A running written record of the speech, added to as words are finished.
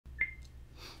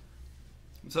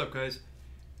What's up, guys?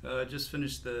 Just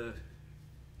finished the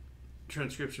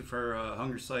transcription for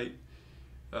Hungersite.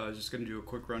 Just going to do a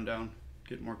quick rundown,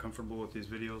 get more comfortable with these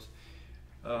videos.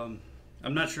 I'm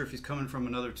not sure if he's coming from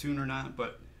another tune or not,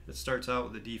 but it starts out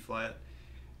with a D flat,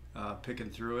 picking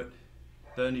through it.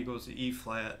 Then he goes to E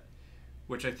flat,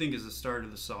 which I think is the start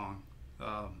of the song.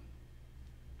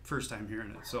 First time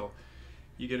hearing it. So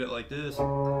you get it like this: D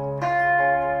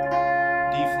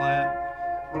flat,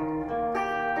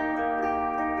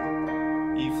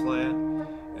 E flat,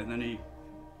 and then he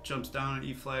jumps down at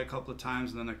E flat a couple of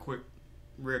times, and then a quick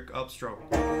Rick upstroke,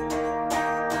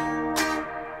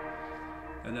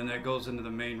 and then that goes into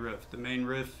the main riff. The main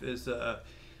riff is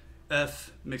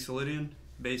F mixolydian,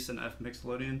 bass in F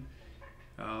mixolydian.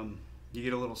 You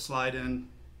get a little slide in.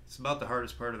 It's about the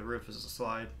hardest part of the riff is the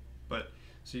slide, but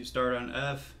so you start on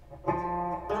F to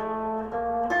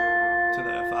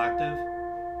the F octave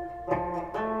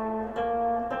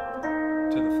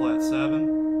to the flat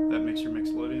 7. That makes your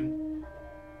mixolydian.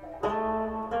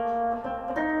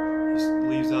 He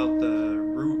leaves out the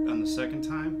root on the second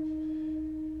time,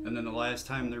 and then the last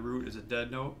time the root is a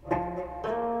dead note,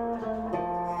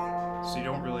 so you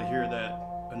don't really hear that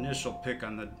initial pick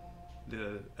on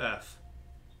the F.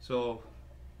 So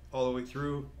all the way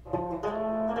through.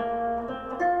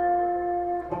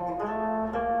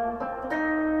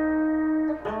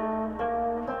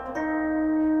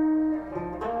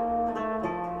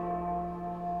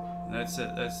 That's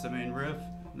it. That's the main riff.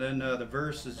 Then the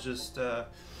verse is just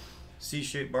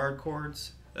C-shaped barred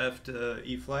chords, F to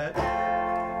E flat.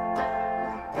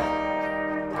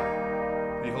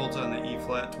 He holds on the E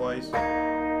flat twice.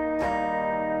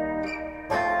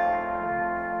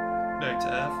 Back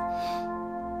to F.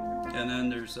 And then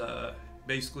there's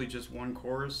basically just one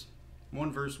chorus,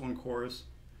 one verse, one chorus.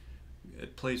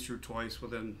 It plays through twice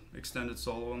with an extended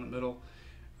solo in the middle.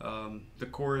 The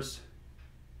chorus,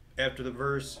 after the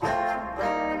verse, he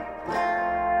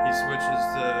switches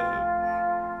to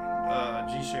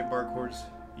G-shaped bar chords,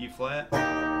 E flat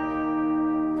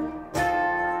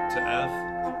to F.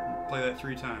 Play that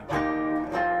 3 times.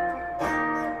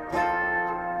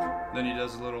 Then he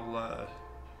does a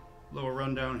little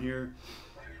rundown here.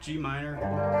 G minor,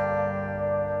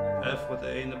 F with the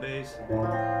A in the bass,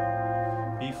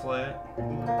 B flat,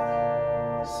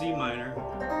 C minor,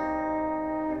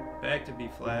 back to B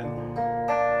flat,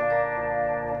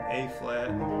 A flat,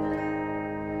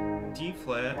 D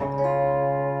flat,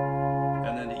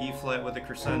 and then the E flat with the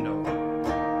crescendo.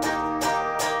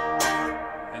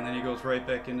 And then he goes right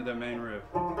back into the main riff.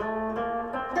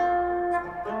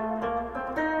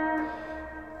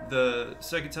 The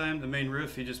second time, the main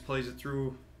riff, he just plays it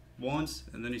through once,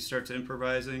 and then he starts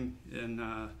improvising in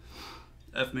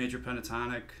F major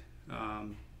pentatonic.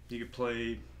 You could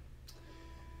play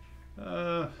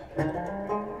a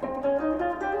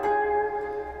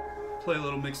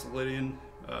little mixolydian,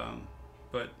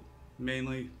 but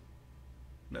mainly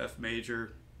F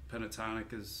major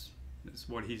pentatonic is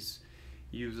what he's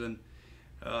using.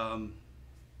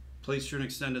 Plays through an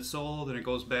extended solo, then it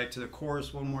goes back to the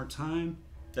chorus one more time.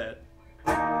 That,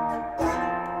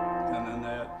 and then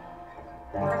that.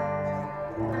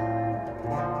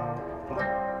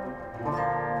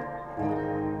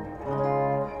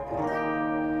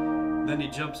 Then he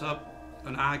jumps up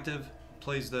an octave,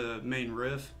 plays the main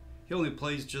riff. He only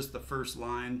plays just the first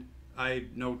line. I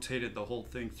notated the whole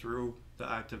thing through the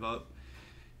octave up,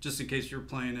 just in case you're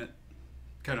playing it.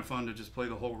 Kind of fun to just play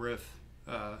the whole riff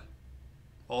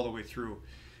all the way through.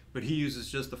 But he uses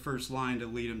just the first line to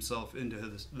lead himself into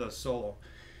the solo.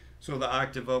 So the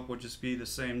octave up would just be the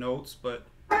same notes, but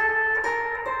flat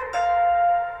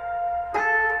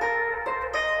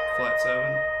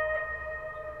 7,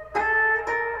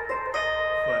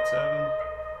 flat 7,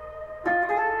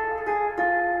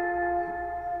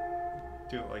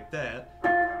 do it like that.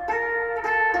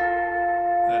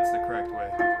 That's the correct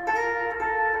way.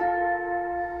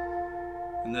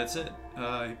 And that's it.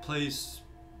 He plays.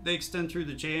 They extend through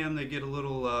the jam. They get a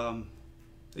little.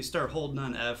 They start holding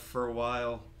on F for a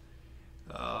while.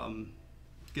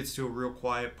 Gets to a real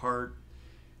quiet part,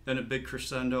 then a big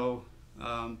crescendo,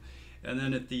 and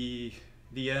then at the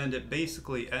end, it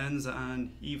basically ends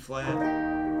on E flat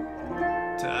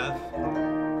to F,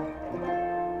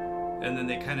 and then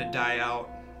they kind of die out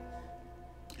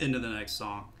into the next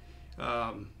song.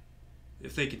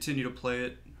 If they continue to play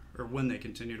it, or when they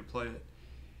continue to play it,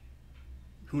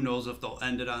 who knows if they'll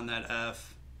end it on that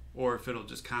F, or if it'll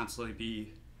just constantly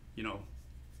be, you know,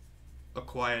 a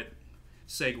quiet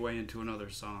segue into another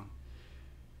song.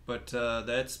 But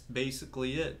that's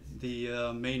basically it.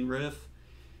 The main riff,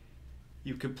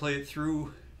 you could play it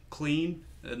through clean,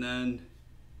 and then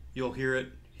you'll hear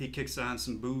it he kicks on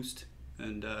some boost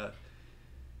and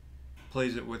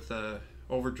plays it with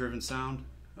overdriven sound.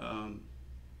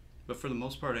 But for the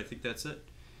most part, I think that's it.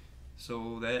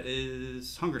 So that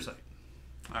is Hungersite.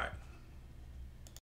 All right.